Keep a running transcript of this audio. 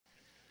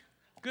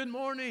Good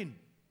morning.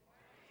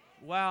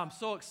 Wow, I'm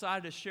so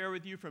excited to share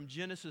with you from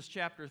Genesis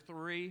chapter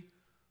 3.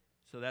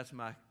 So that's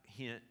my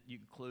hint,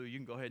 clue. You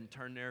can go ahead and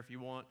turn there if you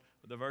want.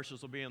 The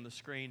verses will be on the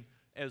screen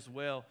as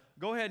well.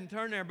 Go ahead and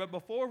turn there. But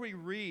before we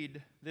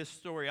read this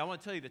story, I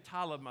want to tell you the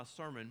title of my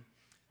sermon.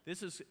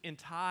 This is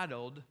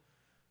entitled,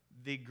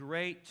 The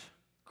Great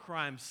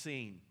Crime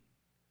Scene.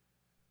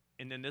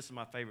 And then this is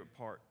my favorite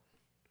part.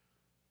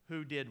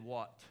 Who did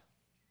what?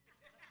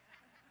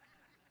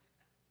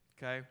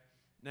 Okay?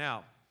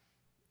 Now,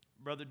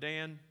 Brother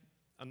Dan,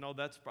 I know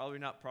that's probably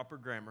not proper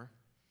grammar,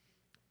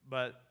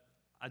 but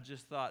I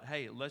just thought,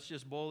 hey, let's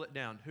just boil it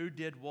down. Who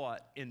did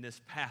what in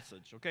this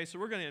passage? Okay, so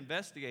we're going to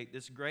investigate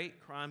this great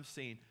crime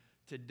scene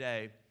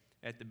today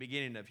at the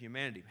beginning of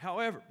humanity.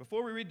 However,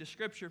 before we read the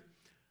scripture,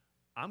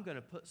 I'm going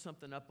to put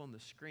something up on the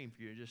screen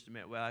for you in just a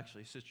minute. Well,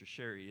 actually, Sister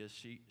Sherry is.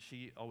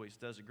 She always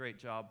does a great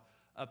job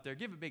up there.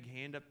 Give a big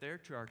hand up there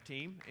to our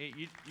team.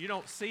 You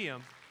don't see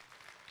them,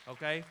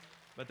 okay?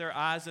 But they're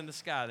eyes in the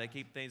sky. They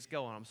keep things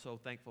going. I'm so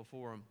thankful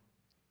for them.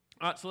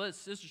 All right, so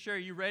Sister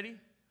Sherry, you ready?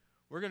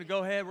 We're going to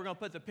go ahead. We're going to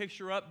put the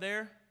picture up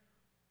there.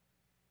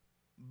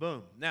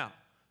 Boom. Now,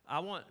 I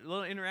want a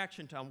little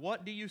interaction time.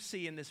 What do you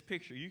see in this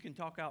picture? You can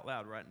talk out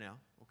loud right now,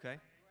 okay?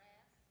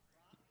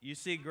 You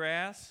see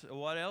grass.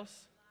 What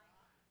else?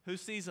 Who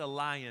sees a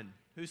lion?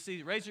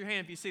 Raise your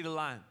hand if you see the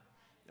lion,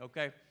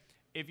 okay?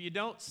 If you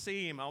don't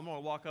see him, I'm going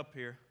to walk up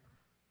here.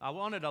 I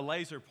wanted a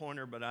laser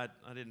pointer, but I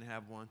didn't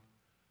have one.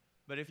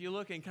 But if you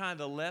look in kind of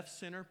the left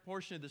center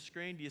portion of the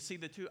screen, do you see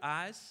the two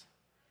eyes?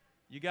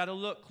 You got to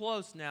look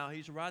close now.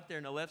 He's right there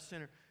in the left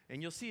center. And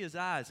you'll see his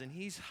eyes, and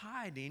he's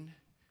hiding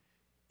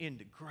in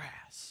the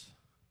grass.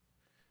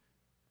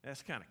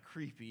 That's kind of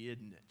creepy,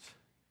 isn't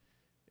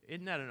it?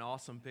 Isn't that an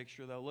awesome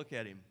picture, though? Look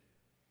at him.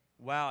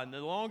 Wow, and the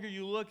longer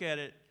you look at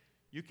it,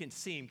 you can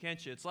see him,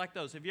 can't you? It's like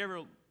those. Have you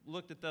ever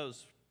looked at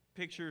those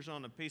pictures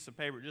on a piece of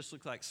paper? It just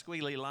looks like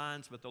squiggly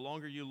lines, but the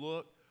longer you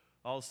look,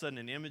 all of a sudden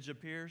an image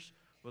appears.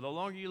 Well, the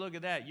longer you look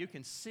at that, you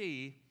can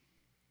see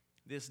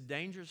this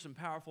dangerous and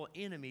powerful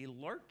enemy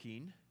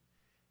lurking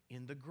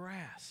in the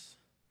grass.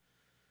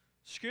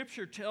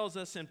 Scripture tells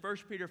us in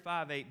 1 Peter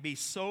 5:8, be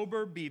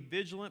sober, be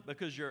vigilant,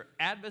 because your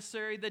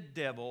adversary, the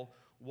devil,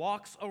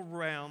 walks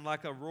around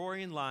like a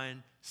roaring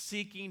lion,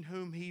 seeking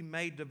whom he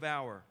may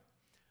devour.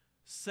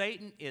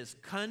 Satan is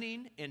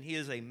cunning, and he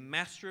is a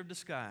master of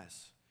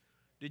disguise.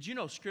 Did you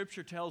know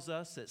Scripture tells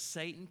us that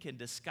Satan can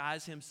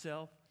disguise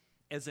himself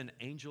as an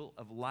angel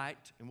of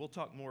light? And we'll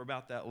talk more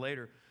about that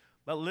later.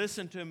 But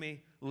listen to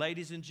me,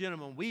 ladies and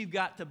gentlemen, we've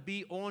got to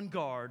be on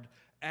guard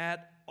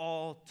at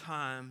all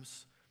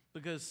times,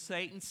 because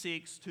Satan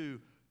seeks to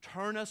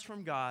turn us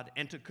from God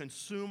and to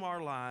consume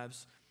our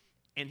lives,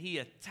 and he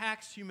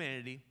attacks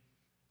humanity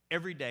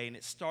every day. And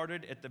it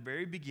started at the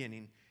very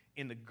beginning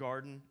in the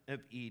Garden of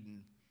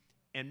Eden.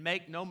 And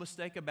make no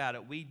mistake about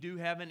it, we do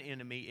have an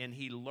enemy, and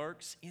he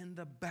lurks in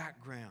the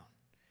background.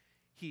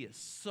 He is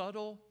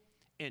subtle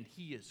and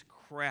he is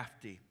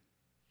crafty.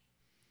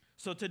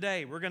 So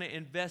today we're going to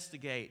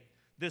investigate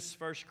this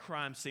first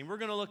crime scene. We're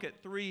going to look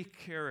at three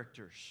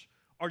characters.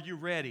 Are you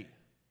ready?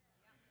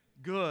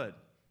 Good.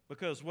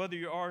 Because whether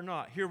you are or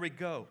not, here we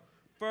go.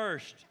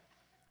 First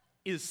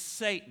is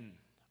Satan,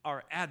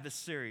 our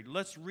adversary.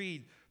 Let's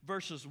read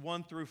verses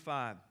 1 through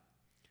 5.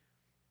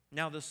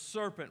 Now the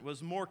serpent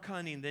was more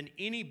cunning than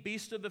any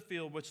beast of the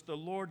field which the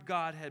Lord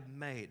God had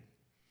made.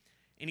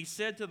 And he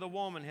said to the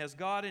woman, has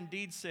God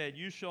indeed said,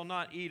 you shall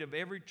not eat of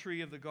every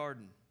tree of the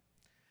garden?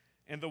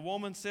 And the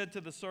woman said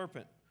to the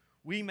serpent,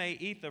 we may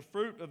eat the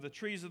fruit of the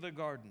trees of the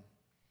garden.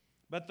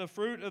 But the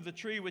fruit of the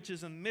tree which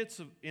is in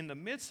the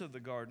midst of the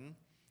garden,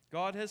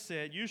 God has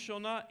said, you shall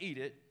not eat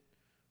it,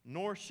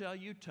 nor shall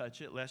you touch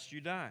it, lest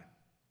you die.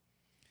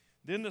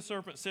 Then the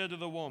serpent said to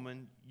the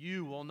woman,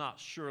 you will not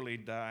surely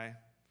die.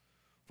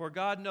 For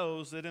God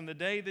knows that in the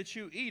day that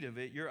you eat of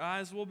it, your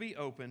eyes will be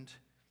opened,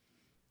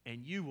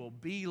 and you will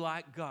be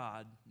like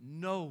God,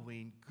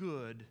 knowing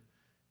good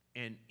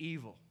and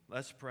evil.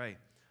 Let's pray.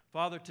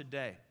 Father,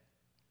 today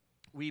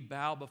we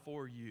bow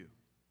before you,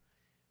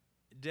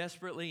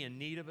 desperately in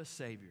need of a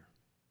Savior.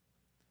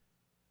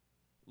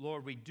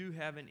 Lord, we do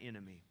have an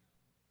enemy,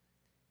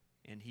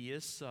 and he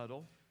is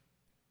subtle,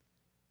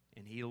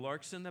 and he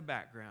lurks in the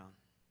background,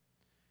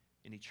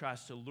 and he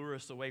tries to lure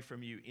us away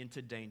from you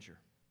into danger.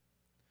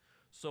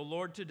 So,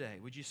 Lord, today,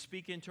 would you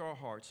speak into our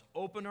hearts,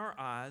 open our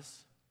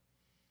eyes,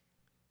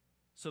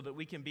 so that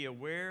we can be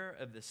aware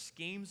of the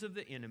schemes of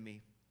the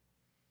enemy,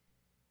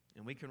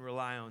 and we can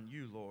rely on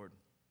you, Lord,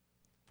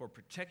 for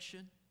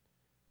protection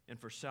and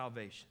for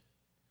salvation.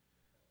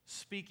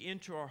 Speak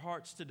into our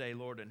hearts today,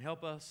 Lord, and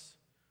help us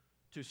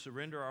to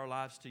surrender our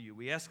lives to you.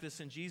 We ask this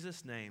in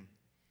Jesus' name.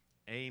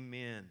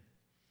 Amen.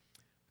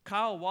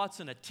 Kyle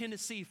Watson, a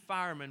Tennessee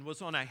fireman,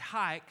 was on a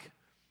hike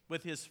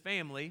with his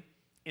family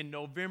in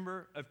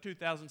November of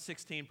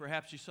 2016.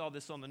 Perhaps you saw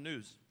this on the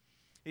news.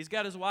 He's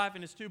got his wife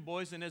and his two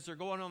boys, and as they're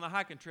going on the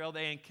hiking trail,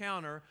 they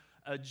encounter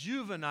a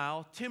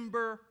juvenile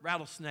timber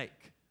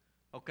rattlesnake,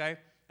 okay?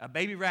 A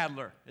baby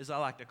rattler, as I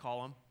like to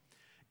call him.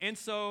 And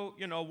so,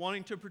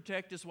 wanting to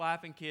protect his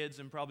wife and kids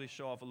and probably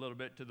show off a little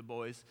bit to the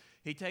boys,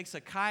 he takes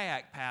a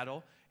kayak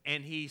paddle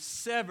and he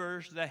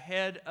severs the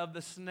head of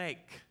the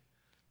snake.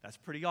 That's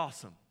pretty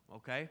awesome,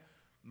 okay?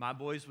 My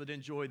boys would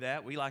enjoy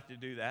that. We like to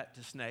do that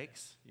to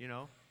snakes,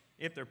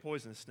 if they're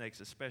poisonous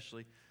snakes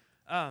especially.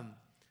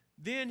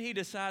 Then he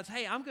decides,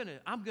 hey, I'm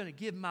gonna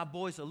give my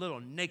boys a little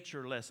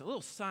nature lesson, a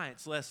little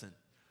science lesson.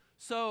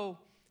 So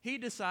he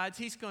decides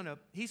he's gonna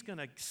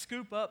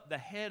scoop up the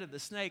head of the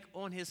snake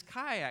on his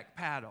kayak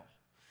paddle.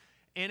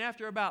 And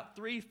after about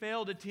 3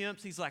 failed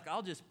attempts, he's like,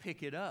 I'll just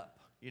pick it up,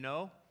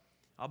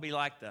 I'll be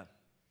like the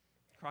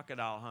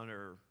crocodile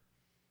hunter,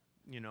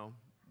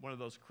 one of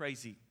those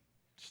crazy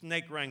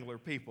snake wrangler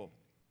people.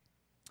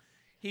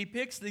 He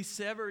picks the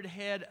severed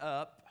head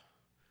up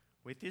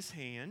with his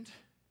hand,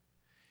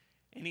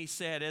 and he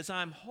said, as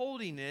I'm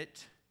holding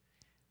it,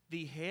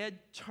 the head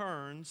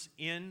turns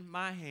in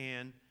my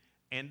hand,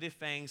 and the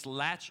fangs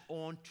latch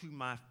onto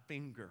my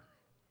finger.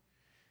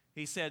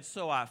 He said,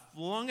 so I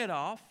flung it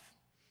off,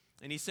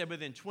 and he said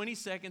within 20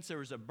 seconds there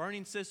was a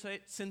burning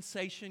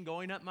sensation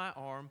going up my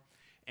arm,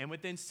 and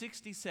within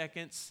 60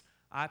 seconds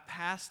I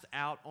passed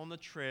out on the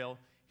trail,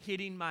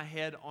 hitting my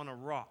head on a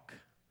rock.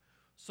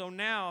 So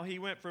now he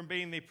went from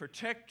being the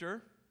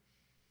protector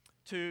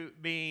to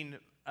being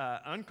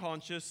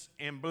unconscious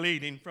and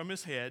bleeding from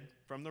his head,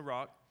 from the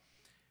rock,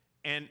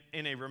 and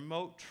in a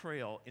remote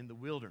trail in the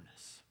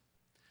wilderness.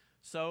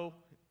 So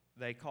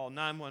they call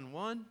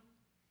 911,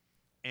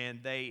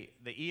 and the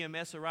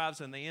EMS arrives,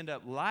 and they end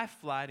up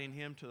life-flighting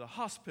him to the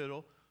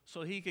hospital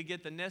so he could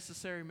get the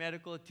necessary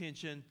medical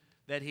attention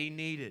that he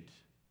needed.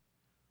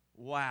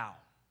 Wow.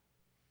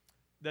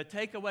 The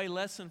takeaway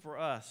lesson for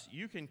us,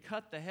 you can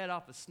cut the head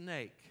off a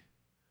snake,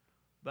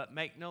 but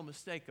make no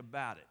mistake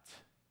about it,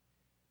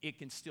 it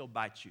can still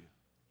bite you.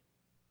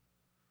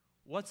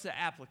 What's the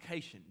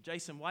application?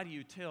 Jason, why do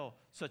you tell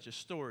such a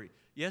story?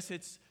 Yes,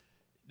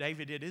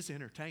 David, it is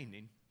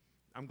entertaining.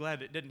 I'm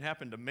glad it didn't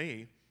happen to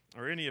me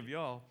or any of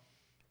y'all.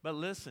 But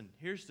listen,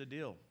 here's the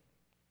deal.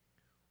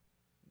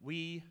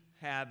 We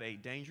have a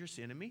dangerous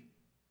enemy,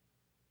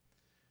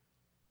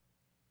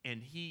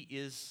 and he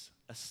is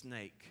a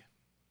snake.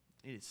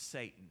 It is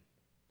Satan.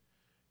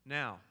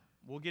 Now,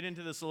 we'll get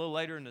into this a little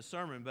later in the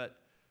sermon, but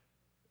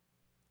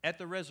at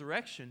the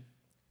resurrection,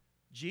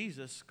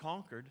 Jesus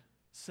conquered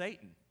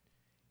Satan.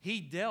 He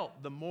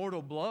dealt the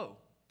mortal blow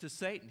to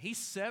Satan. He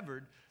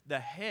severed the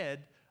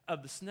head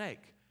of the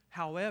snake.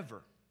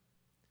 However,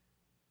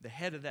 the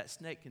head of that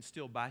snake can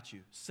still bite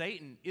you.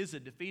 Satan is a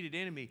defeated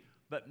enemy,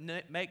 but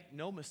make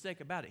no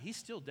mistake about it, he's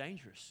still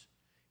dangerous,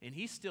 and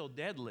he's still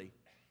deadly,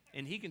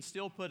 and he can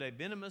still put a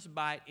venomous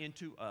bite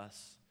into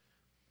us,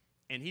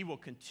 and he will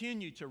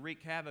continue to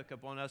wreak havoc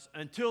upon us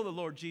until the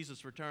Lord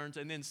Jesus returns,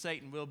 and then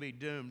Satan will be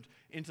doomed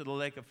into the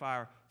lake of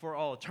fire for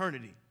all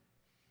eternity.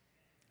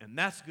 And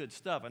that's good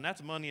stuff, and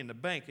that's money in the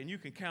bank, and you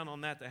can count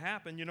on that to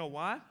happen. You know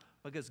why?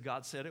 Because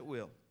God said it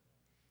will.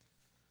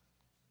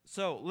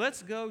 So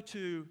let's go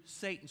to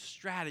Satan's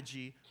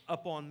strategy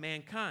upon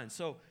mankind.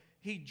 So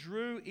he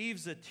drew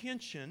Eve's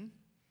attention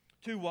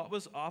to what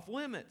was off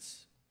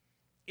limits.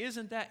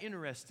 Isn't that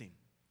interesting?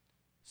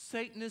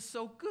 Satan is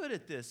so good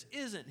at this,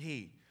 isn't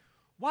he?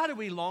 Why do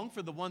we long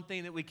for the one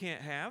thing that we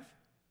can't have?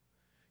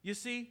 You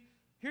see,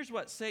 here's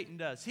what Satan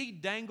does. He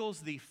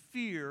dangles the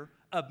fear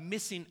of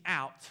missing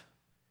out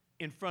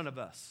in front of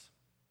us,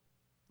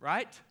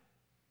 right?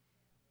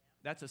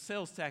 That's a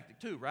sales tactic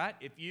too, right?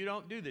 If you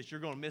don't do this, you're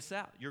going to miss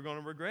out. You're going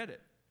to regret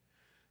it.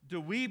 Do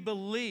we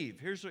believe?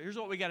 Here's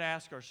what we got to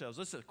ask ourselves.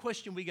 This is a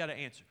question we got to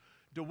answer.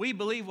 Do we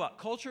believe what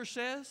culture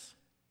says,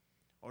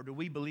 or do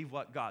we believe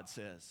what God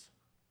says?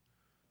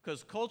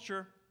 Because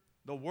culture,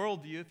 the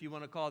worldview, if you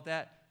want to call it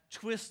that,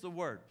 twists the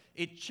word.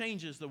 It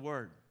changes the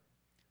word.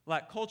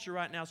 Like culture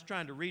right now is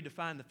trying to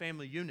redefine the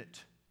family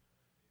unit,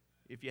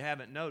 if you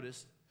haven't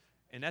noticed,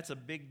 and that's a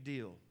big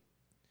deal.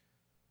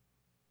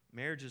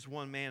 Marriage is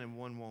one man and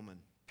one woman,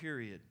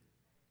 period.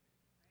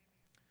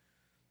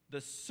 The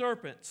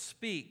serpent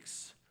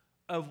speaks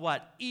of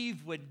what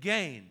Eve would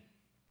gain,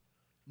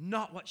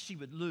 not what she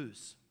would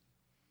lose.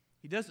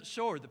 He doesn't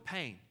show her the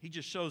pain. He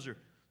just shows her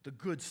the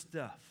good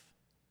stuff.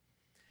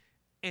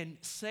 And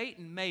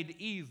Satan made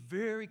Eve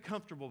very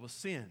comfortable with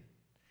sin.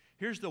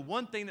 Here's the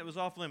one thing that was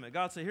off limit.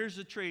 God said, here's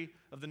the tree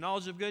of the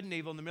knowledge of good and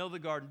evil in the middle of the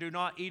garden. Do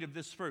not eat of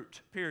this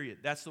fruit, period.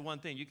 That's the one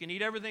thing. You can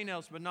eat everything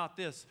else, but not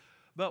this.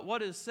 But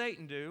what does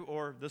Satan do,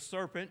 or the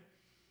serpent?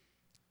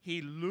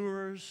 He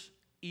lures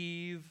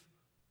Eve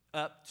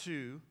up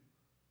to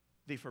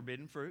the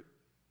forbidden fruit.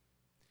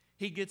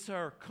 He gets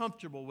her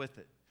comfortable with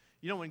it.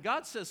 You know, when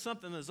God says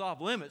something is off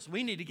limits,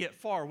 we need to get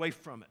far away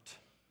from it.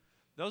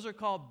 Those are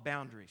called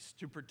boundaries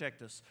to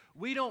protect us.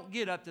 We don't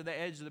get up to the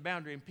edge of the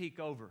boundary and peek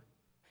over.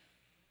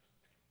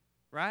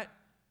 Right?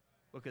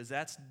 Because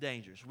that's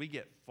dangerous. We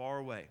get far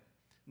away.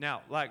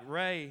 Now, like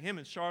Ray, him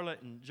and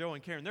Charlotte and Joe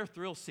and Karen, they're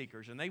thrill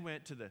seekers, and they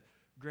went to the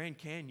Grand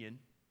Canyon,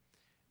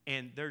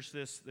 and there's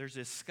this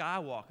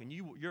skywalk, and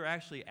you're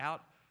actually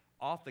out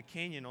off the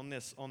canyon on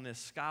this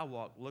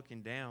skywalk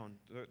looking down.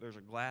 There's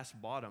a glass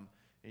bottom,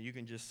 and you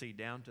can just see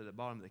down to the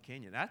bottom of the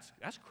canyon.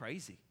 That's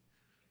crazy.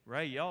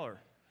 Ray, y'all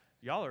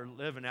are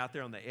living out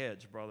there on the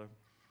edge, brother.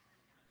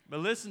 But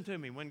listen to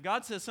me. When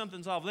God says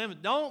something's off limits,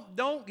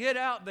 don't get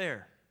out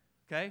there,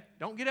 okay?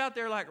 Don't get out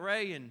there like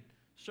Ray and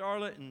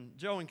Charlotte and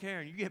Joe and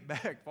Karen. You get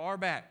back, far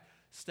back.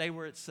 Stay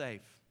where it's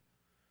safe.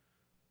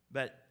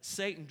 But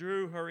Satan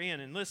drew her in.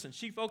 And listen,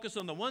 she focused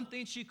on the one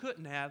thing she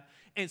couldn't have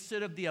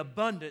instead of the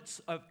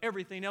abundance of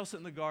everything else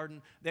in the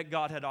garden that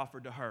God had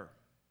offered to her.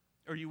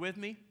 Are you with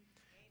me? Amen.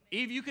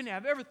 Eve, you can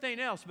have everything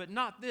else, but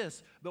not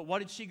this. But what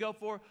did she go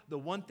for? The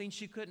one thing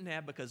she couldn't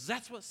have, because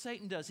that's what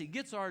Satan does. He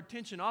gets our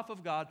attention off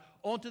of God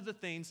onto the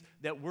things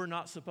that we're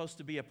not supposed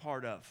to be a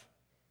part of.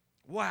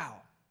 Wow.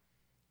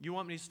 You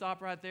want me to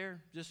stop right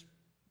there? Just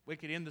we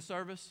could end the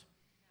service?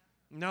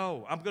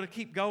 No, I'm going to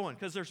keep going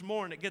because there's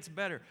more and it gets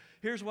better.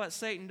 Here's what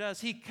Satan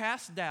does. He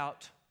casts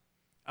doubt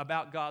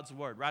about God's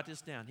word. Write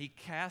this down. He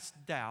casts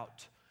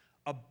doubt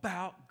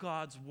about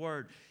God's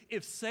word.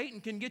 If Satan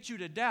can get you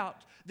to doubt,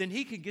 then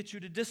he can get you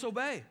to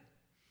disobey.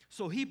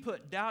 So he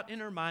put doubt in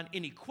her mind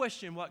and he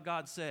questioned what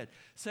God said.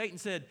 Satan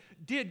said,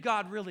 did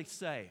God really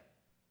say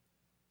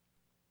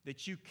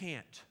that you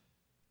can't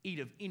eat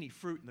of any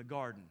fruit in the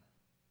garden?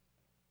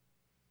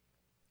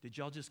 Did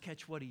y'all just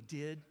catch what he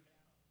did?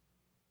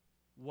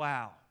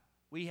 Wow.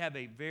 We have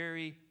a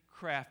very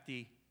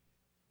crafty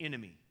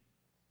enemy.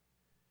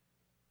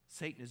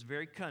 Satan is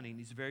very cunning.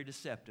 He's very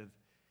deceptive.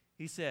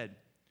 He said,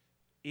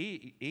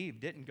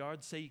 Eve, didn't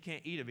God say you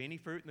can't eat of any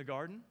fruit in the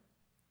garden?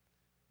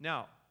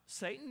 Now,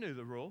 Satan knew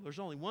the rule. There's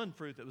only one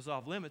fruit that was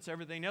off limits.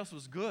 Everything else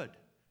was good.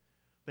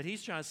 But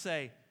he's trying to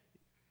say,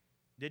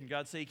 didn't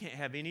God say you can't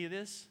have any of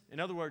this? In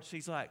other words,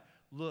 he's like,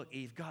 look,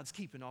 Eve, God's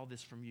keeping all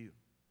this from you.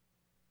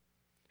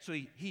 So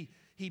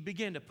he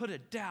began to put a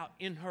doubt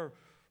in her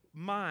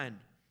mind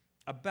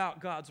about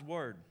God's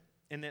word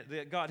and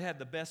that God had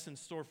the best in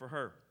store for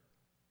her.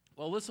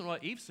 Well, listen to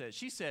what Eve said.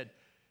 She said,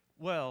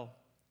 well,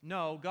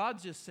 no,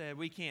 God just said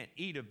we can't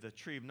eat of the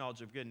tree of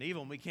knowledge of good and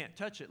evil, and we can't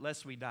touch it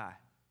lest we die.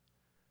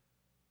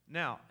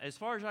 Now, as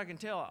far as I can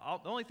tell,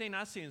 the only thing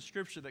I see in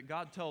Scripture that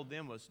God told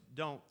them was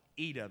don't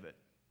eat of it.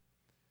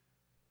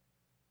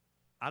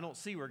 I don't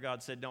see where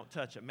God said don't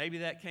touch it. Maybe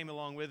that came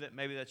along with it.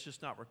 Maybe that's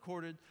just not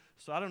recorded.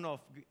 So I don't know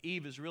if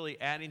Eve is really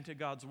adding to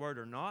God's word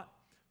or not,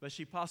 but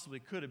she possibly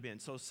could have been.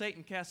 So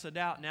Satan casts a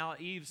doubt. Now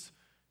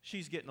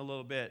she's getting a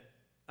little bit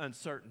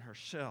uncertain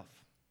herself.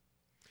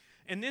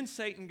 And then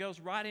Satan goes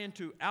right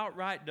into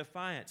outright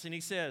defiance, and he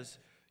says,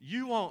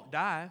 you won't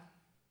die.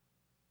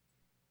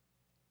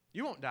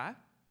 You won't die.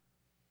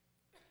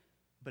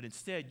 But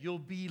instead, you'll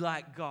be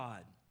like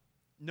God,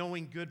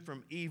 knowing good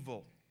from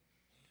evil.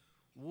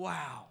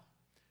 Wow.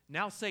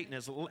 Now Satan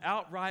is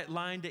outright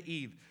lying to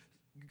Eve.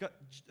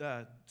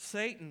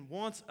 Satan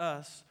wants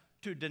us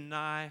to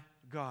deny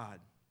God.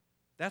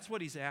 That's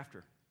what he's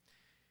after.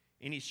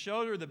 And he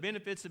showed her the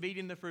benefits of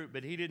eating the fruit,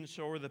 but he didn't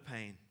show her the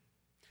pain.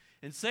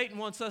 And Satan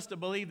wants us to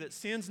believe that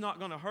sin's not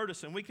going to hurt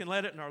us and we can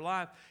let it in our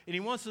life. And he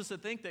wants us to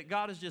think that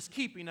God is just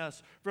keeping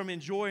us from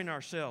enjoying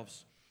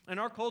ourselves. And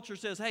our culture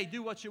says, hey,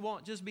 do what you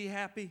want, just be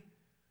happy.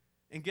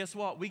 And guess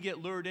what? We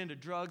get lured into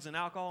drugs and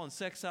alcohol and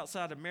sex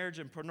outside of marriage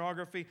and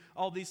pornography,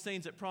 all these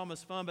things that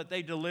promise fun, but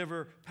they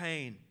deliver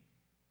pain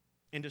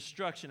and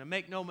destruction. And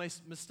make no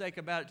mistake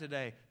about it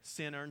today,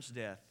 sin earns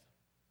death.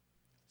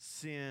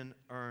 Sin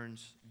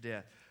earns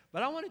death.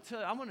 But I want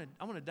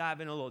to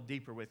dive in a little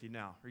deeper with you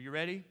now. Are you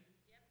ready? Yep.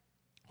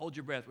 Hold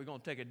your breath. We're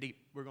going to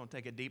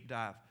take a deep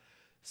dive.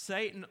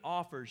 Satan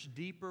offers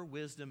deeper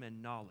wisdom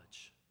and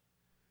knowledge.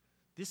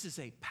 This is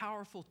a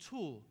powerful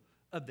tool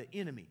of the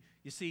enemy.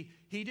 You see,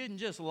 he didn't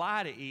just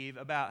lie to Eve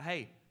about,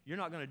 hey, you're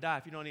not going to die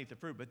if you don't eat the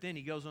fruit. But then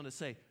he goes on to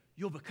say,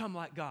 you'll become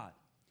like God.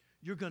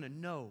 You're going to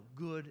know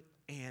good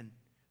and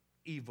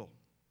evil.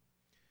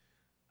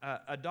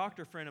 A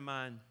doctor friend of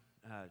mine,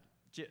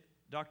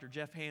 Dr.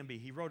 Jeff Hamby,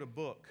 he wrote a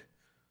book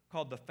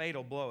called The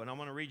Fatal Blow. And I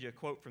want to read you a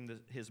quote from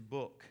his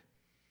book.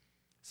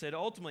 It said,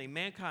 ultimately,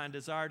 mankind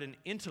desired an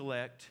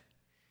intellect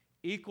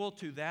equal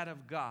to that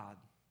of God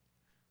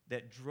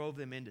that drove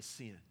them into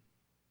sin.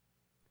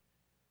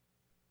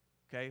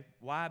 Okay,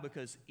 why?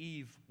 Because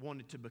Eve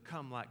wanted to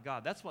become like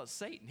God. That's what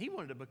Satan, he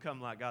wanted to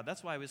become like God.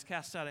 That's why he was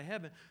cast out of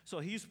heaven. So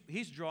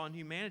he's drawing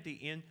humanity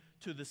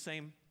into the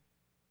same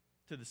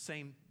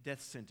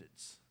death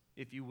sentence,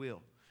 if you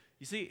will.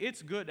 You see,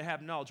 it's good to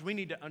have knowledge. We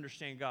need to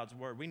understand God's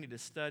word. We need to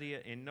study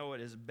it and know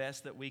it as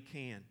best that we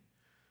can.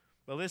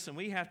 But listen,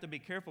 we have to be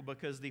careful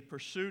because the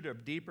pursuit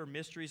of deeper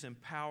mysteries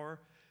and power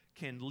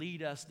can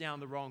lead us down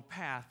the wrong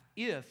path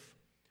if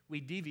we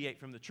deviate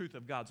from the truth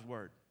of God's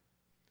word.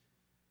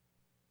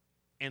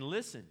 And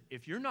listen,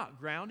 if you're not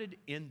grounded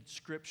in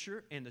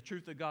Scripture and the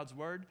truth of God's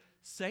word,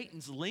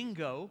 Satan's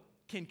lingo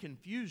can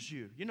confuse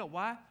you. You know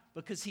why?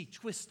 Because he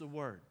twists the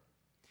word.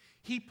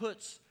 He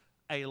puts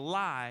a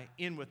lie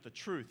in with the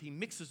truth. He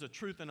mixes the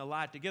truth and a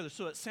lie together,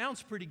 so it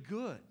sounds pretty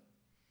good.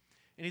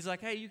 And he's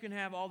like, hey, you can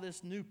have all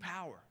this new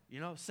power. You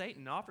know,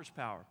 Satan offers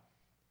power.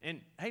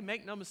 And hey,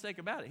 make no mistake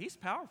about it, he's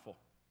powerful.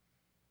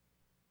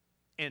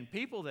 And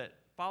people that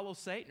follow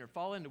Satan or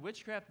fall into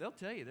witchcraft, they'll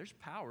tell you there's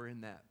power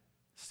in that.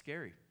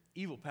 Scary.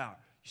 Evil power.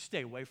 You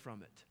stay away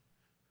from it.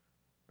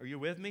 Are you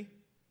with me?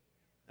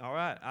 All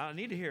right. I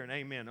need to hear an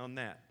amen on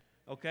that.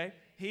 Okay?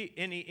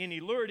 He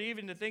lured Eve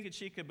into thinking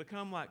she could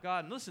become like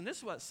God. And listen, this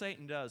is what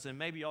Satan does. And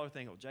maybe y'all are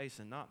thinking, oh,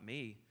 Jason, not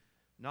me.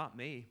 Not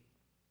me.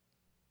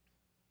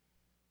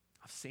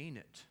 I've seen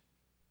it.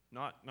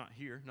 Not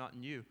here, not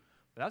in you.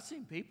 But I've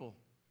seen people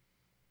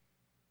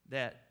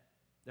that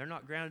they're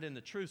not grounded in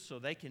the truth, so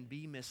they can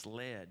be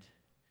misled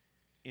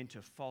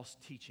into false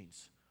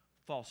teachings.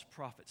 False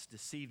prophets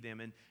deceive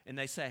them. And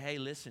they say, hey,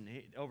 listen,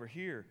 over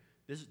here,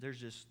 there's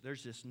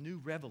this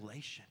new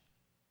revelation.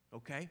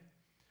 Okay?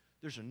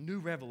 There's a new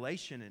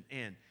revelation,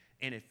 and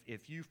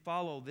if you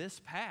follow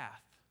this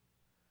path,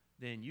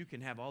 then you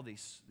can have all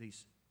these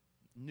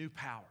new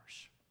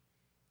powers,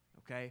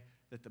 okay,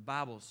 that the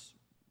Bible's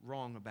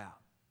wrong about.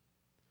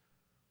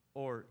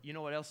 Or you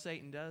know what else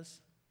Satan does?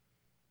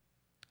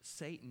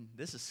 Satan,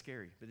 this is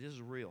scary, but this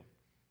is real.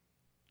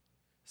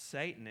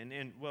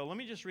 Satan, well, let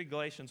me just read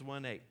Galatians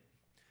 1:8.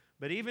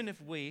 But even if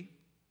we,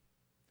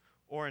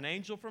 or an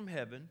angel from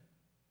heaven,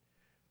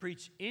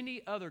 preach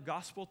any other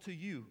gospel to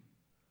you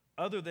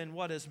other than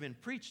what has been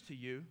preached to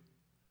you,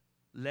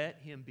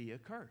 let him be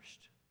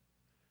accursed.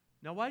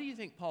 Now, why do you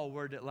think Paul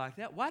worded it like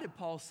that? Why did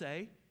Paul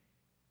say,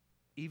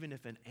 even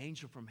if an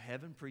angel from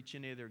heaven preach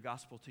any other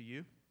gospel to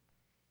you?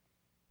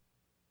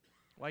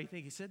 Why do you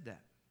think he said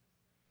that?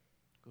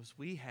 Because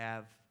we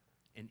have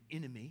an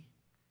enemy.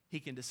 He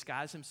can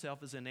disguise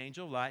himself as an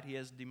angel of light. He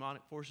has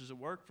demonic forces at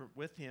work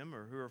with him,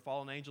 or who are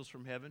fallen angels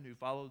from heaven who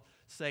followed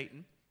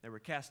Satan. They were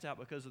cast out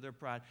because of their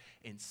pride.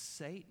 And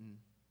Satan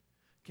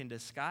can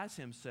disguise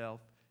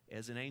himself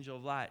as an angel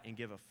of light and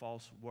give a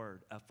false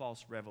word, a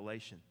false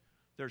revelation.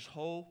 There's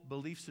whole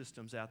belief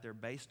systems out there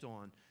based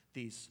on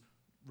these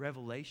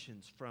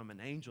revelations from an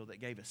angel that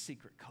gave a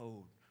secret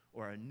code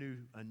or a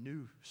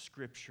new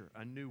scripture,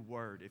 a new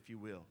word, if you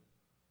will.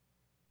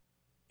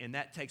 And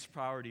that takes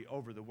priority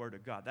over the Word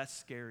of God. That's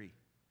scary.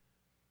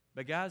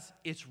 But guys,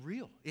 it's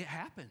real. It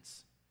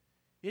happens.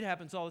 It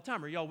happens all the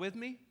time. Are y'all with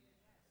me?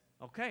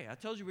 Okay, I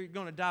told you we were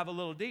going to dive a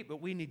little deep,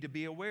 but we need to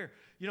be aware.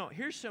 You know,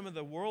 here's some of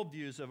the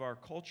worldviews of our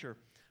culture.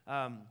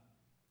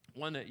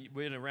 One that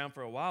been around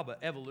for a while, but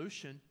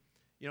evolution.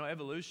 You know,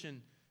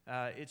 evolution,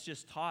 it's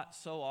just taught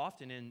so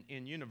often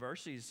in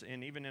universities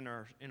and even in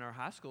our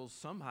high schools,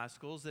 some high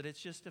schools, that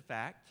it's just a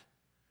fact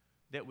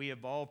that we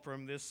evolved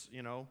from this,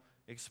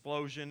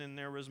 explosion, and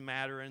there was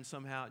matter, and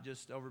somehow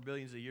just over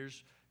billions of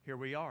years, here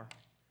we are.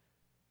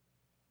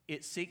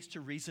 It seeks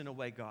to reason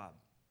away God.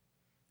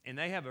 And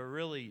they have a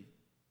really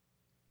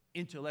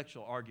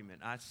intellectual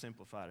argument. I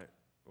simplified it,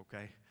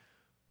 okay?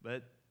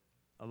 But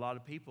a lot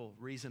of people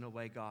reason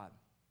away God.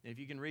 And if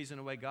you can reason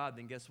away God,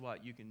 then guess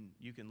what? You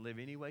can live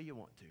any way you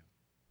want to.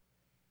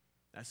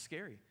 That's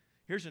scary.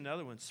 Here's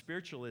another one,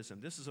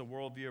 spiritualism. This is a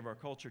worldview of our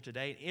culture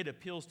today. It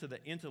appeals to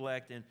the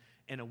intellect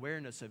and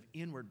awareness of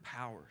inward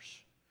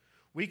powers.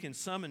 We can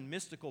summon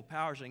mystical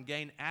powers and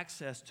gain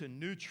access to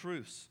new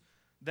truths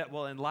that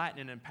will enlighten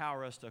and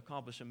empower us to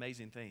accomplish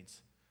amazing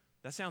things.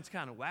 That sounds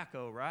kind of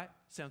wacko, right?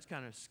 Sounds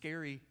kind of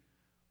scary,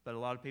 but a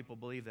lot of people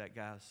believe that,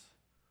 guys.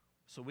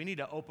 So we need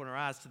to open our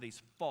eyes to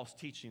these false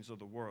teachings of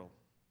the world.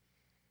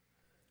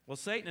 Well,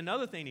 Satan,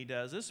 another thing he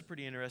does, this is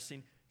pretty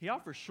interesting, he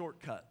offers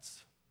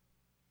shortcuts.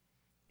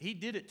 He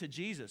did it to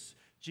Jesus.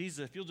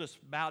 Jesus, if you'll just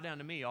bow down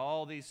to me,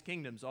 all these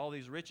kingdoms, all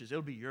these riches,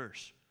 it'll be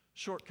yours.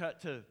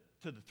 Shortcut to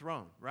the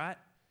throne, right?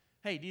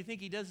 Hey, do you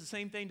think he does the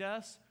same thing to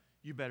us?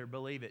 You better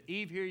believe it.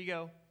 Eve, here you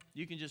go.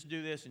 You can just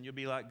do this and you'll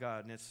be like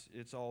God, and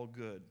it's all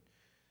good.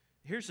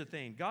 Here's the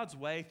thing. God's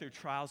way through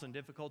trials and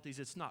difficulties,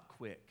 it's not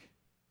quick.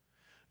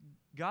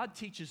 God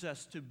teaches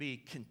us to be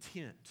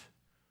content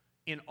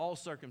in all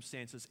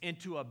circumstances and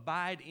to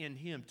abide in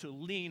Him, to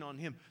lean on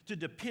Him, to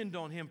depend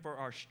on Him for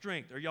our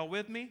strength. Are y'all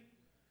with me?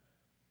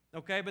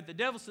 Okay, but the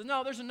devil says,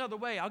 no, there's another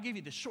way. I'll give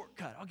you the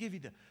shortcut. I'll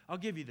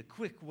give you the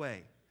quick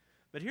way.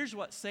 But here's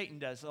what Satan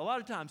does. A lot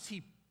of times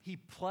he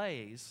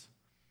plays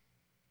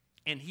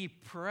and he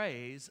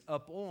preys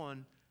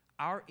upon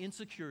our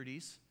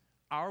insecurities,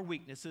 our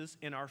weaknesses,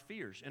 and our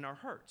fears, and our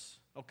hurts,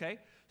 okay?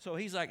 So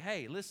he's like,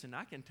 hey, listen,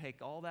 I can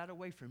take all that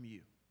away from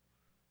you.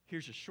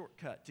 Here's a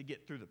shortcut to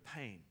get through the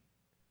pain.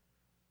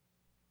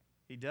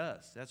 He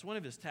does. That's one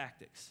of his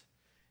tactics.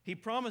 He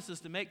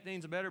promises to make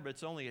things better, but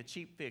it's only a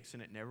cheap fix,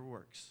 and it never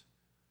works.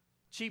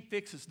 Cheap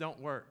fixes don't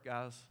work,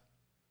 guys.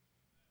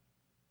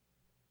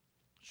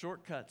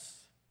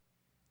 Shortcuts,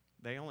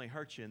 they only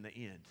hurt you in the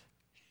end.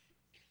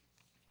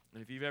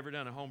 And if you've ever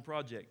done a home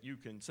project, you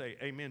can say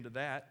amen to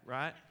that,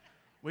 right?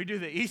 We do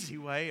the easy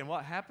way, and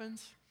what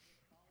happens?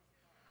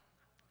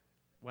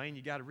 Wayne,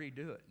 you got to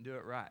redo it and do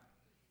it right.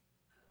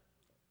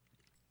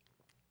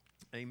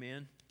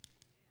 Amen.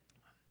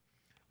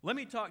 Let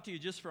me talk to you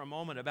just for a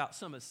moment about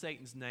some of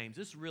Satan's names.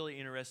 This is really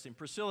interesting.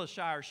 Priscilla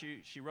Shire,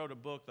 she wrote a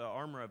book, The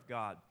Armor of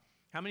God.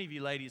 How many of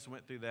you ladies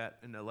went through that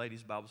in the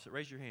ladies' Bible? So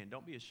raise your hand.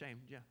 Don't be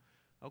ashamed. Yeah.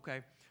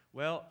 Okay.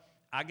 Well,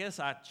 I guess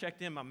I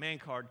checked in my man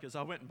card because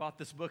I went and bought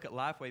this book at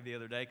Lifeway the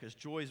other day because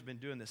Joy's been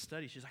doing this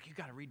study. She's like, you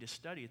got to read this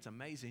study. It's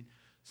amazing.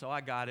 So I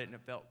got it, and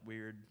it felt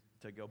weird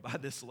to go by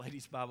this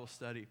ladies' Bible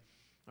study.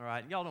 All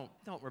right, y'all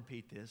don't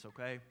repeat this,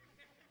 okay?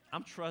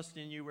 I'm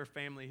trusting you. We're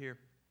family here.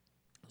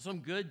 Some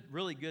good,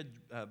 really good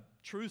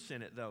truths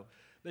in it, though.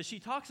 But she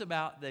talks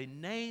about the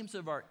names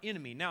of our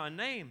enemy. Now, a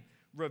name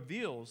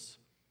reveals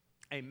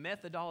a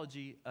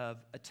methodology of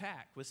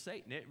attack with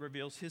Satan. It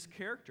reveals his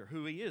character,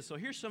 who he is. So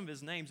here's some of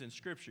his names in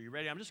Scripture. You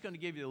ready? I'm just going to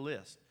give you the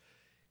list.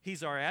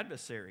 He's our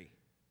adversary.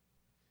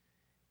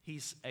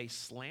 He's a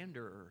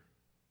slanderer.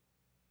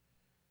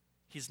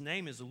 His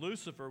name is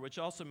Lucifer, which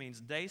also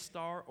means day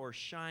star or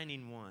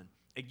shining one.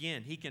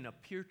 Again, he can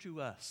appear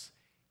to us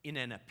in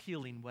an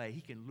appealing way.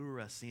 He can lure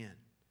us in.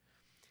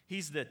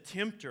 He's the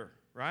tempter,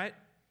 right?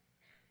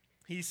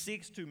 He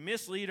seeks to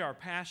mislead our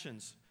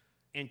passions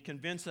and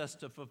convince us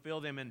to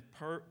fulfill them in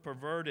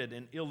perverted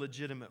and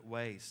illegitimate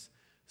ways.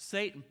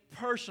 Satan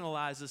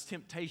personalizes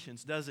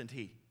temptations, doesn't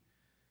he?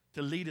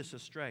 To lead us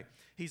astray.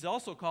 He's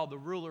also called the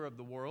ruler of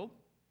the world,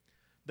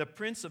 the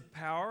prince of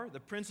power, the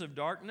prince of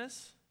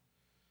darkness.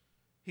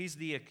 He's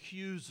the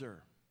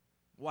accuser.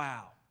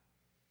 Wow.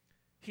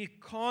 He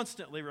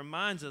constantly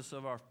reminds us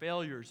of our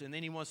failures, and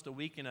then he wants to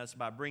weaken us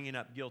by bringing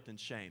up guilt and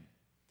shame.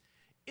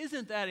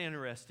 Isn't that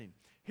interesting?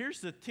 Here's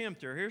the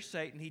tempter. Here's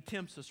Satan. He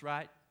tempts us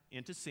right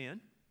into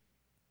sin,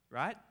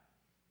 right?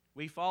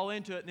 We fall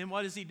into it, and then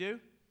what does he do?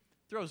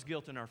 Throws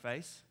guilt in our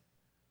face.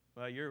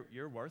 Well,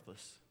 you're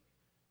worthless.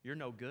 You're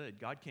no good.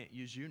 God can't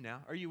use you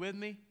now. Are you with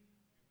me?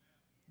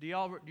 Do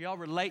y'all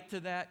relate to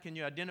that? Can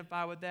you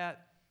identify with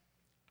that?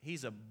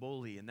 He's a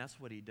bully, and that's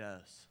what he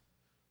does.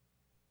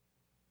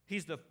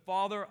 He's the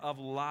father of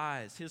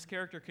lies. His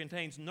character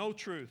contains no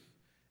truth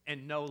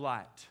and no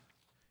light.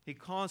 He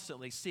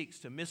constantly seeks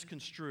to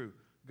misconstrue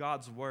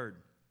God's word.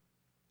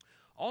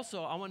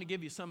 Also, I want to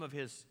give you some of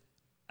his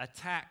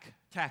attack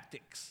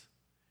tactics.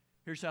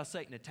 Here's how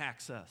Satan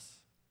attacks us.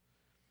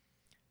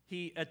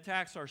 He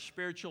attacks our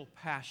spiritual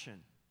passion.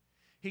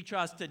 He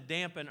tries to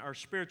dampen our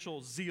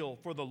spiritual zeal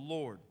for the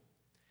Lord.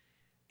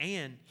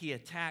 And he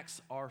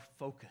attacks our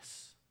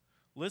focus.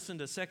 Listen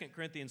to 2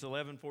 Corinthians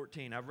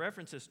 11:14. I've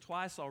referenced this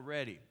twice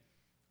already.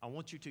 I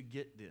want you to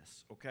get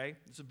this, okay?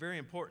 This is very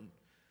important.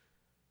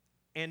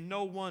 And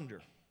no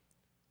wonder,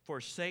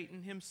 for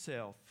Satan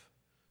himself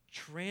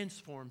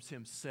transforms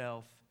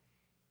himself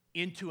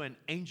into an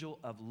angel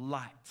of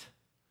light.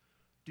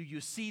 Do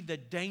you see the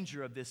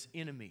danger of this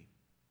enemy?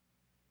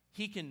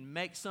 He can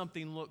make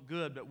something look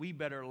good, but we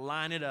better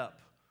line it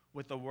up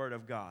with the Word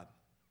of God.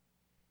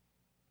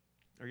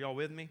 Are y'all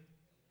with me?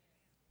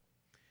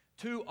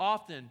 Too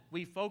often,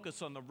 we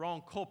focus on the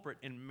wrong culprit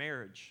in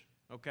marriage,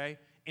 okay,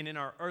 and in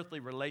our earthly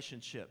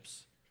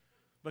relationships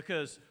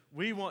because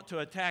we want to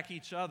attack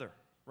each other,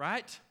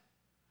 right?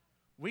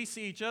 We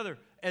see each other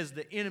as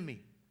the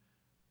enemy.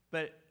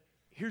 But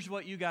here's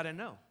what you got to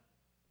know.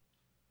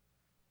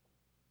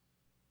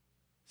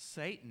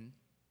 Satan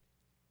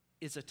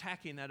is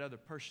attacking that other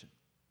person.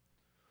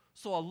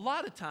 So a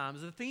lot of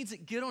times, the things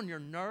that get on your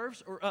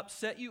nerves or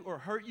upset you or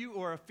hurt you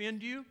or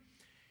offend you,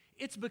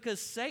 it's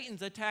because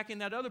Satan's attacking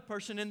that other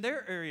person in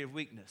their area of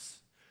weakness.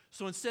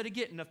 So instead of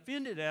getting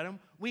offended at them,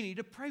 we need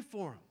to pray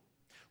for them.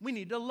 We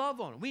need to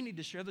love on them. We need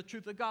to share the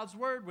truth of God's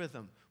word with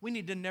them. We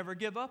need to never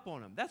give up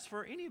on them. That's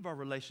for any of our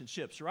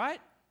relationships,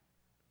 right?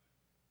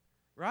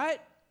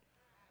 Right?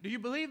 Do you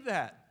believe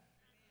that?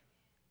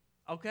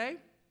 Okay?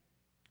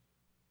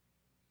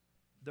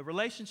 The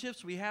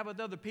relationships we have with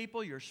other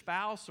people, your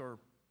spouse or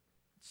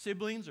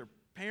siblings or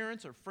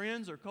parents or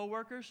friends or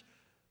coworkers,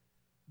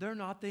 they're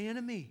not the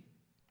enemy.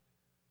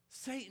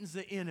 Satan's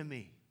the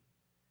enemy.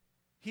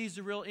 He's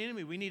the real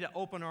enemy. We need to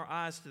open our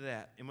eyes to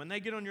that. And when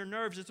they get on your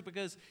nerves, it's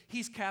because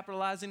he's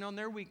capitalizing on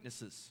their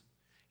weaknesses.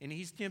 And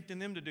he's tempting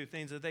them to do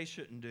things that they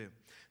shouldn't do.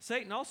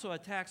 Satan also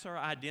attacks our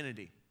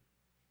identity.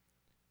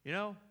 You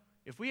know,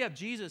 if we have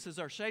Jesus as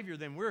our Savior,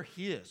 then we're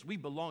his. We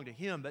belong to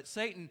him. But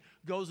Satan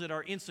goes at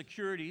our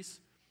insecurities,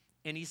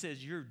 and he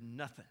says, you're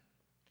nothing.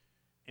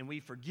 And we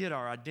forget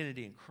our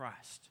identity in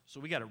Christ. So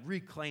we got to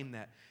reclaim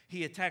that.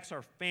 He attacks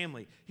our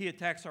family. He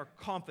attacks our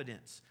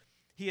confidence.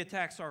 He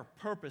attacks our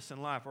purpose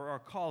in life or our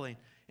calling,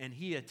 and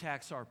he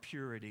attacks our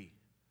purity.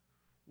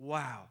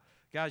 Wow.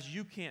 Guys,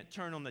 you can't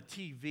turn on the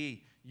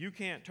TV. You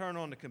can't turn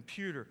on the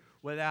computer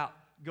without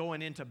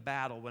going into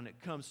battle when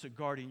it comes to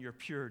guarding your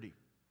purity.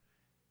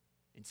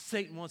 And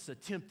Satan wants to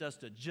tempt us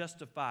to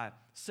justify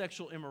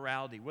sexual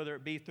immorality, whether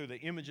it be through the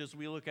images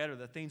we look at or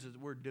the things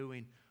that we're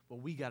doing. But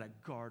we got to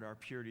guard our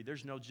purity.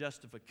 There's no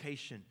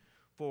justification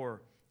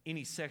for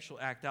any sexual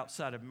act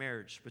outside of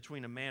marriage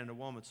between a man and a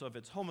woman. So if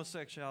it's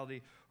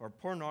homosexuality or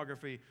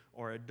pornography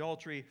or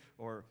adultery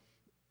or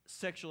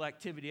sexual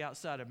activity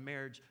outside of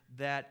marriage,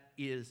 that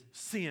is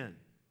sin.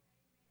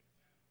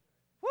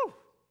 Woo!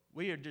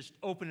 We are just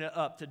opening it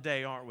up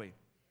today, aren't we?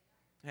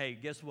 Hey,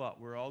 guess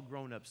what? We're all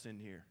grown-ups in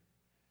here.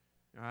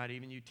 All right,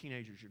 even you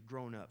teenagers, you're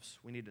grown-ups.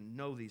 We need to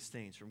know these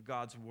things from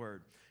God's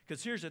word.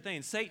 Because here's the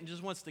thing, Satan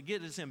just wants to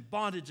get us in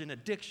bondage and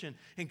addiction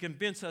and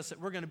convince us that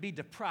we're going to be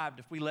deprived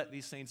if we let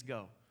these things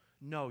go.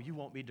 No, you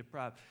won't be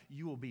deprived.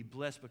 You will be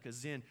blessed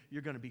because then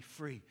you're going to be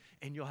free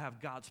and you'll have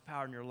God's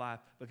power in your life.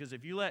 Because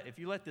if you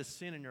let this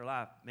sin in your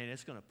life, man,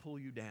 it's going to pull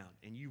you down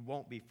and you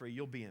won't be free.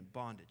 You'll be in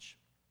bondage.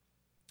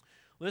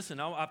 Listen,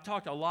 I've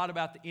talked a lot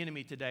about the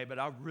enemy today, but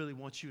I really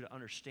want you to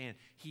understand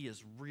he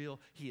is real,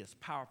 he is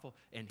powerful,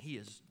 and he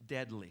is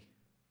deadly.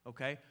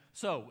 Okay?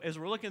 So, as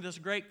we're looking at this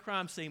great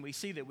crime scene, we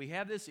see that we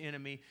have this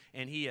enemy,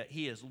 and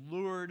he has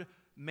lured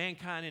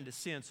mankind into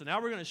sin. So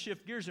now we're going to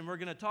shift gears, and we're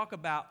going to talk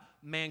about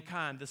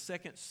mankind, the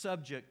second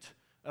subject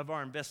of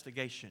our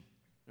investigation.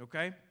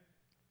 Okay?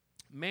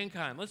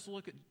 Mankind. Let's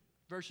look at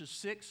verses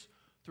 6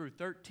 through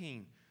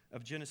 13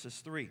 of Genesis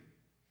 3.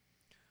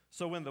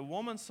 So when the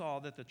woman saw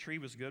that the tree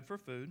was good for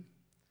food,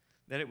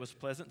 that it was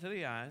pleasant to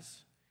the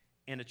eyes,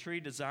 and a tree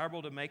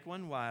desirable to make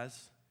one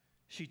wise,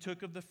 she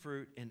took of the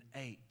fruit and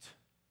ate.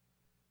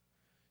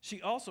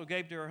 She also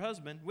gave to her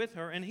husband with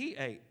her, and he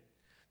ate.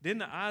 Then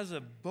the eyes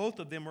of both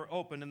of them were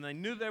opened, and they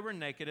knew they were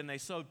naked, and they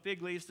sewed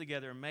fig leaves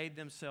together and made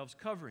themselves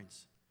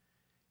coverings.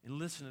 And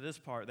listen to this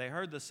part. They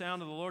heard the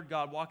sound of the Lord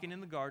God walking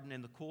in the garden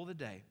in the cool of the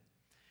day,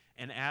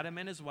 and Adam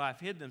and his wife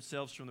hid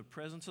themselves from the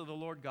presence of the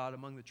Lord God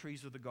among the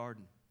trees of the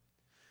garden.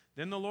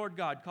 Then the Lord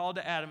God called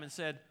to Adam and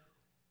said,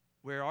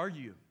 "Where are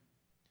you?"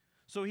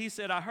 So he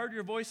said, "I heard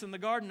your voice in the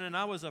garden, and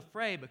I was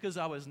afraid because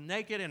I was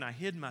naked and I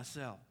hid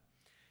myself."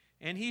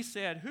 And he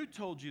said, "Who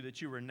told you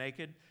that you were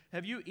naked?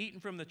 Have you eaten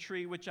from the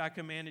tree which I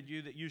commanded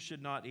you that you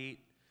should not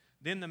eat?"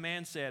 Then the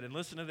man said, and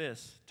listen to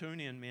this, tune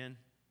in, men.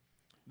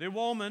 "The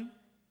woman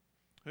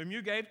whom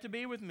you gave to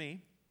be with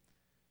me,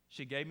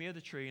 she gave me of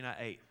the tree and I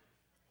ate."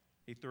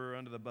 He threw her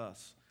under the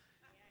bus.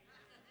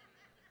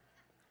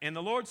 And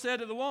the Lord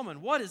said to the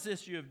woman, "What is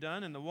this you have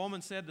done?" And the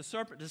woman said, "The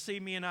serpent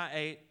deceived me and I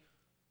ate."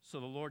 So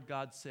the Lord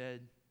God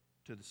said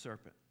to the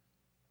serpent.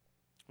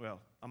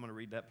 Well, I'm going to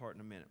read that part in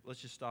a minute. Let's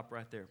just stop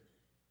right there.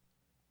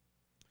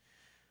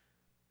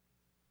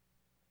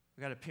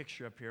 I got a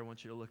picture up here I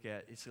want you to look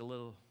at. It's a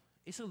little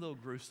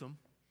gruesome,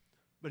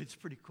 but it's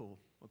pretty cool,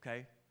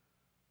 okay?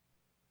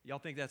 Y'all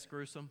think that's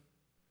gruesome?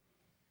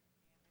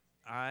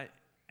 All right.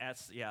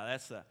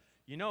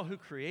 You know who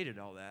created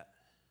all that?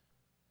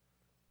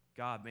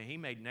 God, man, he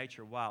made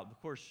nature wild.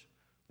 Of course,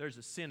 there's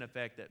a sin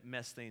effect that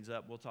messed things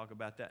up. We'll talk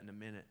about that in a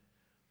minute.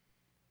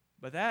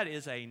 But that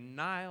is a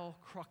Nile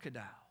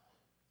crocodile.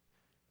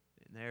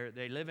 And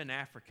they live in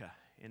Africa,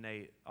 and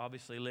they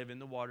obviously live in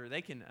the water.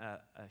 They can,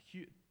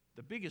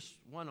 the biggest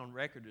one on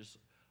record is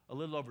a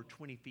little over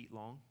 20 feet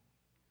long,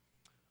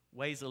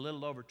 weighs a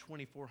little over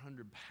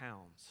 2,400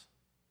 pounds.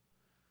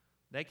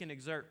 They can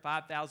exert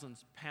 5,000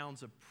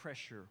 pounds of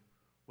pressure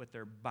with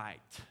their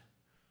bite.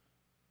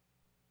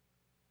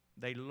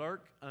 They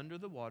lurk under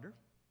the water,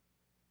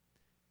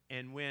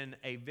 and when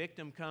a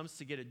victim comes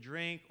to get a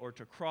drink or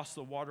to cross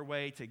the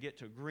waterway to get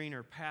to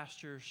greener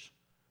pastures,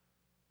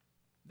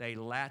 they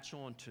latch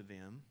onto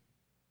them,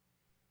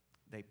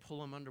 they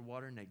pull them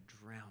underwater, and they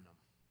drown them.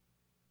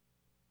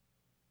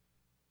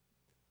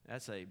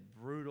 That's a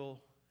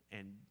brutal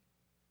and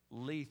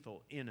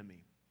lethal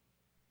enemy.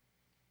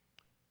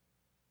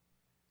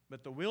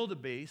 But the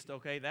wildebeest,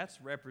 okay, that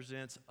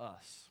represents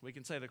us. We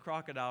can say the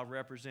crocodile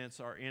represents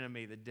our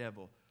enemy, the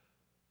devil.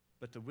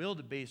 But the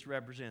wildebeest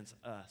represents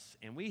us.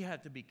 And we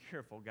have to be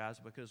careful, guys,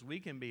 because we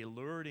can be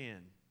lured in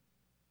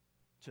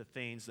to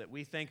things that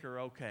we think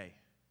are okay.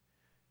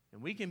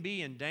 And we can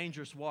be in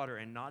dangerous water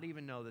and not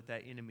even know that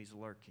that enemy's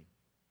lurking.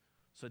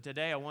 So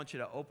today I want you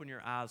to open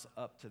your eyes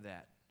up to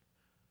that.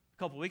 A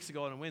couple weeks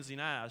ago on a Wednesday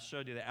night, I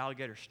showed you the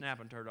alligator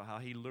snapping turtle, how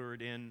he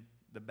lured in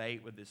the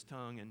bait with his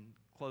tongue and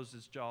closed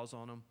his jaws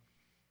on them.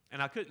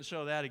 And I couldn't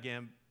show that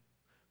again,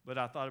 but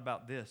I thought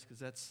about this because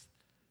that's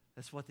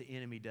what the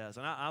enemy does.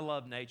 And I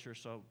love nature,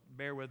 so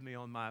bear with me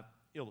on my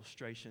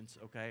illustrations,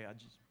 okay?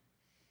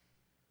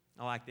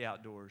 I like the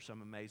outdoors, so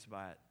I'm amazed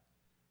by it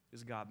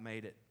because God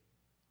made it.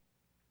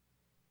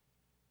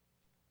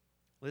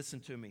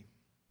 Listen to me.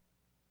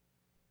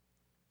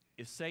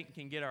 If Satan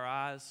can get our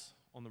eyes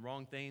on the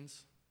wrong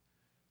things,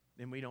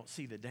 then we don't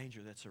see the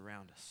danger that's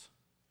around us.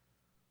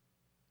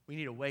 We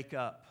need to wake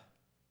up.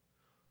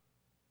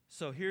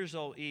 So here's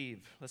old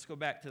Eve. Let's go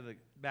back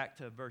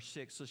to verse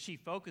 6. So she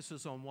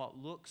focuses on what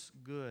looks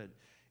good.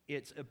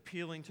 It's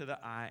appealing to the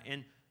eye.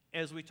 And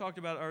as we talked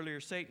about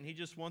earlier, Satan, he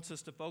just wants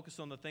us to focus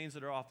on the things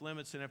that are off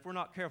limits. And if we're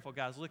not careful,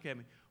 guys, look at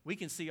me. We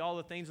can see all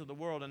the things of the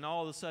world, and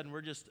all of a sudden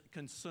we're just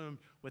consumed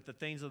with the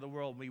things of the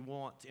world we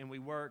want and we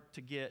work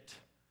to get,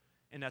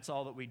 and that's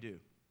all that we do.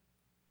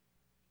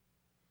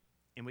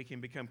 And we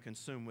can become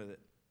consumed with it.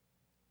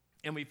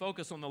 And we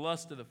focus on the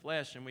lust of the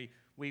flesh, and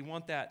we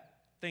want that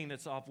thing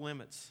that's off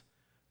limits.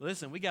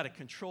 Listen, we got to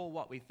control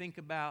what we think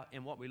about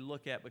and what we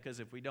look at, because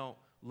if we don't,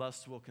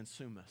 lust will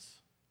consume us.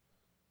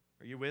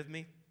 Are you with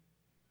me?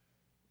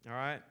 All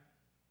right?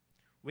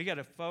 We got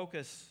to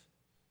focus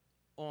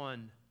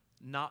on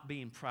not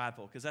being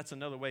prideful, because that's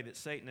another way that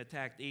Satan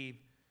attacked Eve.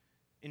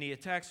 And he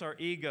attacks our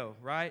ego,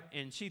 right?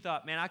 And she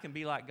thought, man, I can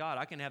be like God.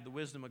 I can have the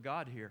wisdom of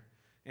God here.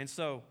 And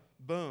so,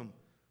 boom,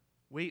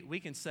 we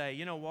can say,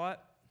 you know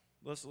what?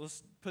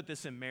 Let's put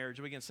this in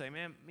marriage. We can say,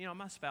 man,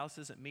 my spouse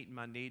isn't meeting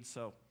my needs,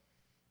 so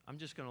I'm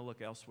just going to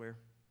look elsewhere.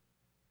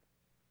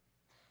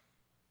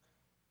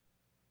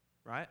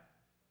 Right?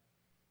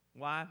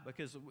 Why?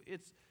 Because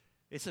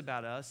it's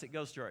about us. It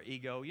goes to our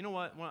ego. You know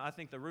what? Well, I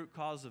think the root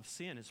cause of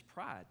sin is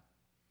pride.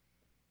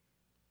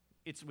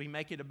 We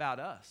make it about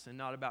us and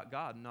not about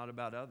God and not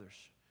about others.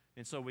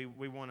 And so we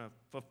want to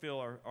fulfill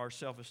our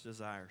selfish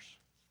desires.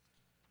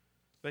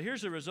 But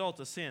here's the result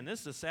of sin. This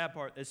is the sad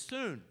part. As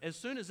soon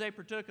as they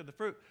partook of the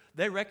fruit,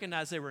 they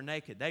recognized they were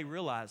naked. They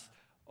realized,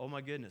 oh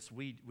my goodness,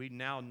 we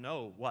now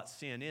know what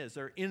sin is.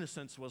 Their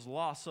innocence was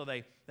lost, so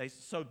they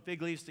sewed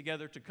fig leaves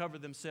together to cover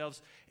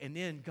themselves. And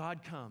then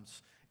God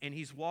comes, and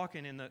he's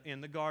walking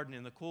in the garden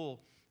in the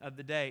cool of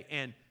the day,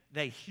 and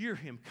they hear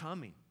him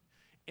coming.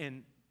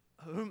 And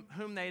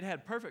whom they'd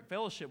had perfect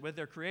fellowship with,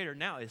 their Creator,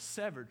 now is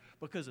severed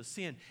because of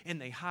sin, and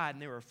they hide,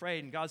 and they were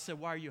afraid. And God said,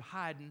 why are you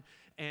hiding?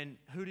 And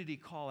who did he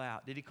call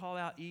out? Did he call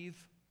out Eve?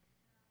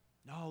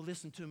 No,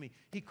 listen to me.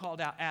 He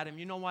called out Adam.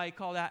 You know why he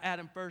called out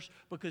Adam first?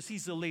 Because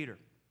he's the leader.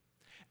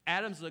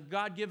 Adam's the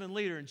God-given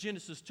leader in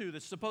Genesis 2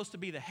 that's supposed to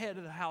be the head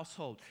of the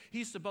household.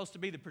 He's supposed to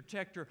be the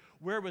protector.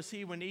 Where was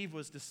he when Eve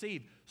was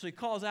deceived? So he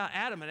calls out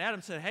Adam, and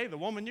Adam said, hey, the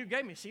woman you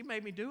gave me, she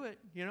made me do it,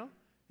 you know.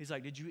 He's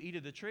like, did you eat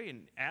of the tree?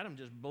 And Adam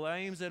just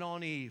blames it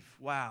on Eve.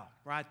 Wow,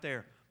 right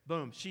there.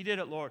 Boom, she did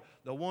it, Lord.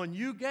 The one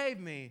you gave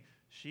me,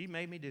 she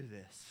made me do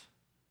this.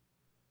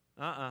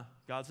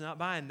 God's not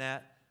buying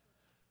that.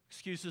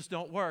 Excuses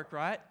don't work,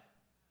 right?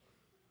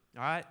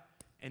 All right?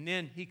 And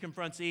then he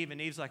confronts Eve, and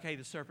Eve's like, hey,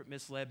 the serpent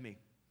misled me.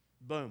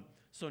 Boom.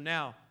 So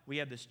now we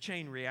have this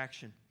chain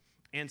reaction.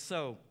 And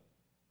so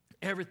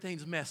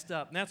everything's messed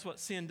up. And that's what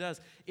sin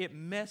does. It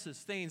messes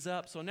things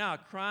up. So now a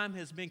crime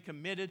has been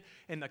committed,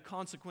 and the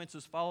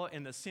consequences follow,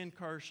 and the sin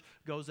curse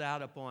goes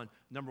out upon,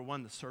 number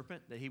one, the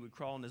serpent, that he would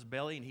crawl in his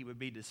belly and he would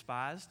be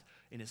despised.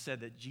 And it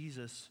said that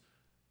Jesus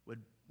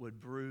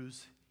would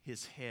bruise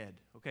his head.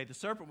 Okay, the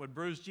serpent would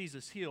bruise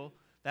Jesus' heel.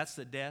 That's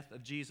the death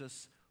of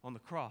Jesus on the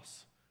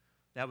cross.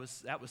 That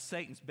was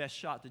Satan's best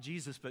shot to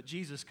Jesus, but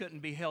Jesus couldn't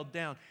be held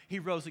down. He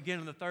rose again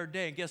on the third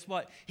day, and guess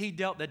what? He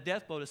dealt the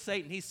death blow to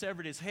Satan. He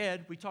severed his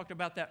head. We talked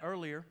about that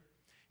earlier.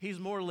 He's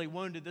mortally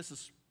wounded. This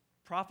is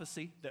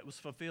prophecy that was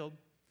fulfilled.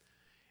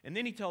 And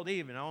then he told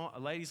Eve,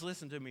 and ladies,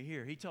 listen to me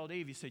here. He told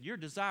Eve, he said, your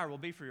desire will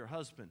be for your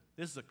husband.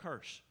 This is a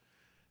curse.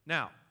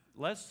 Now,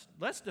 let's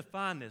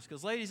define this,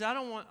 because ladies,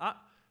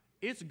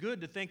 it's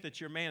good to think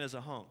that your man is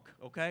a hunk,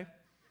 okay?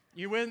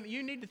 You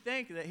need to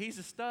think that he's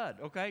a stud,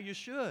 okay? You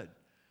should.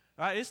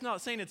 All right, it's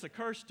not saying it's a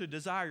curse to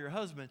desire your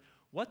husband.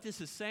 What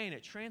this is saying,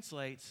 it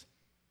translates,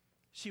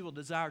 she will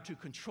desire to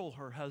control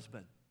her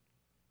husband.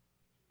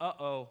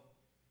 Uh-oh.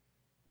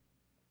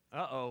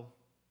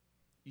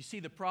 You see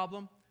the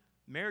problem?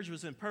 Marriage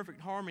was in perfect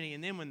harmony,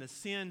 and then when the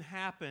sin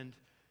happened,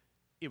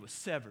 it was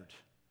severed.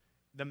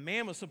 The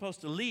man was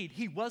supposed to lead.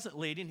 He wasn't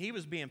leading. He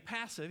was being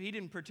passive. He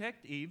didn't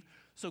protect Eve.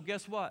 So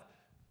guess what?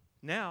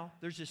 Now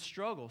there's this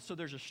struggle. So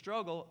there's a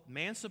struggle.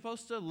 Man's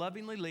supposed to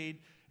lovingly lead,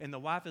 and the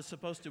wife is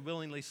supposed to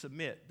willingly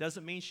submit.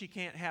 Doesn't mean she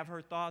can't have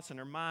her thoughts in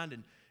her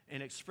mind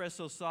and express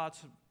those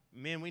thoughts.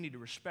 Men, we need to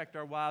respect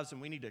our wives,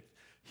 and we need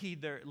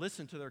to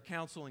listen to their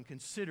counsel and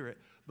consider it.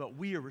 But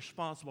we are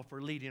responsible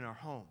for leading our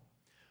home.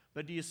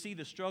 But do you see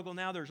the struggle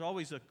now? There's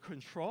always a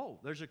control.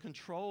 There's a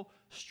control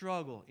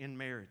struggle in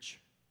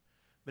marriage.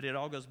 But it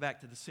all goes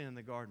back to the sin in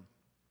the garden.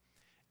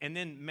 And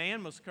then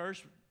man was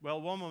cursed.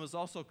 Well, woman was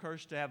also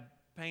cursed to have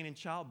pain in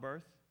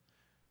childbirth.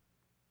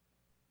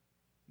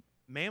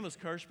 Man was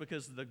cursed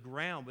because the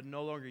ground would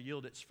no longer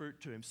yield its fruit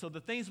to him. So the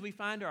things we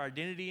find our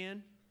identity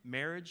in,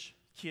 marriage,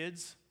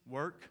 kids,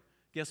 work,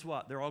 guess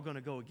what? They're all going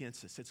to go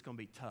against us. It's going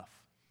to be tough.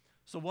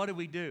 So what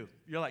do?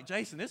 You're like,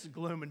 Jason, this is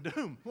gloom and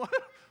doom.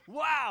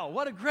 Wow,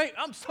 what a great,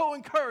 I'm so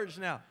encouraged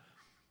now.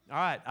 All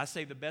right, I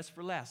saved the best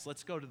for last.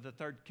 Let's go to the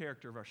third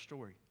character of our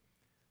story.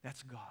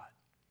 That's God.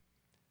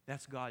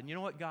 That's God. And you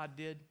know what God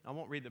did? I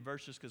won't read the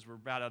verses because we're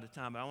about out of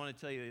time, but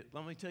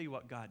let me tell you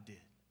what God did.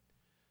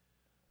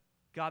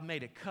 God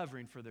made a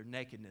covering for their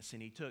nakedness,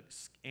 and he took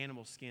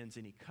animal skins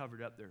and he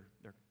covered up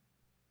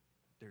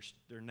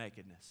their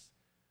nakedness.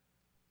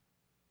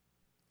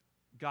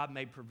 God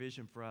made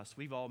provision for us.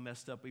 We've all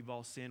messed up. We've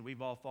all sinned.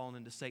 We've all fallen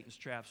into Satan's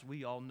traps.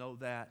 We all know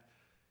that.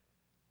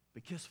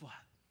 But guess what?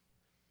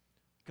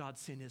 God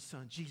sent his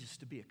son, Jesus,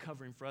 to be a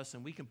covering for us,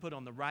 and we can put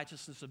on the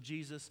righteousness of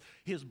Jesus.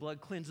 His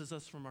blood cleanses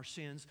us from our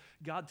sins.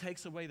 God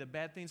takes away the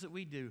bad things that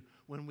we do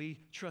when we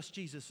trust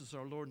Jesus as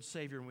our Lord and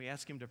Savior, and we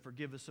ask him to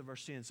forgive us of our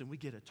sins, and we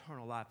get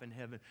eternal life in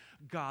heaven.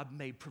 God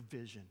made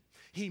provision.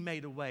 He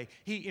made a way.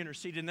 He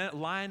interceded. And that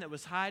lion that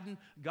was hiding,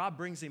 God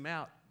brings him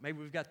out. Maybe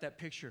we've got that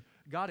picture.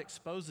 God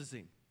exposes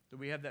him. Do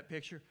we have that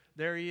picture?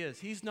 There he is.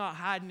 He's not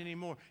hiding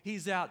anymore.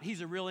 He's out.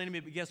 He's a real enemy,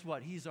 but guess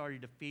what? He's already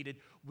defeated.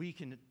 We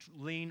can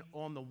lean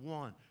on the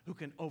one who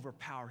can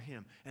overpower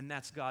him, and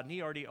that's God. And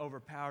he already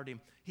overpowered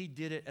him. He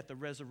did it at the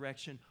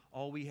resurrection.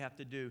 All we have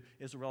to do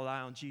is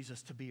rely on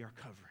Jesus to be our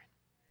covering.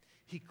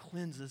 He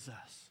cleanses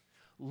us.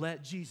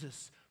 Let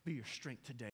Jesus be your strength today.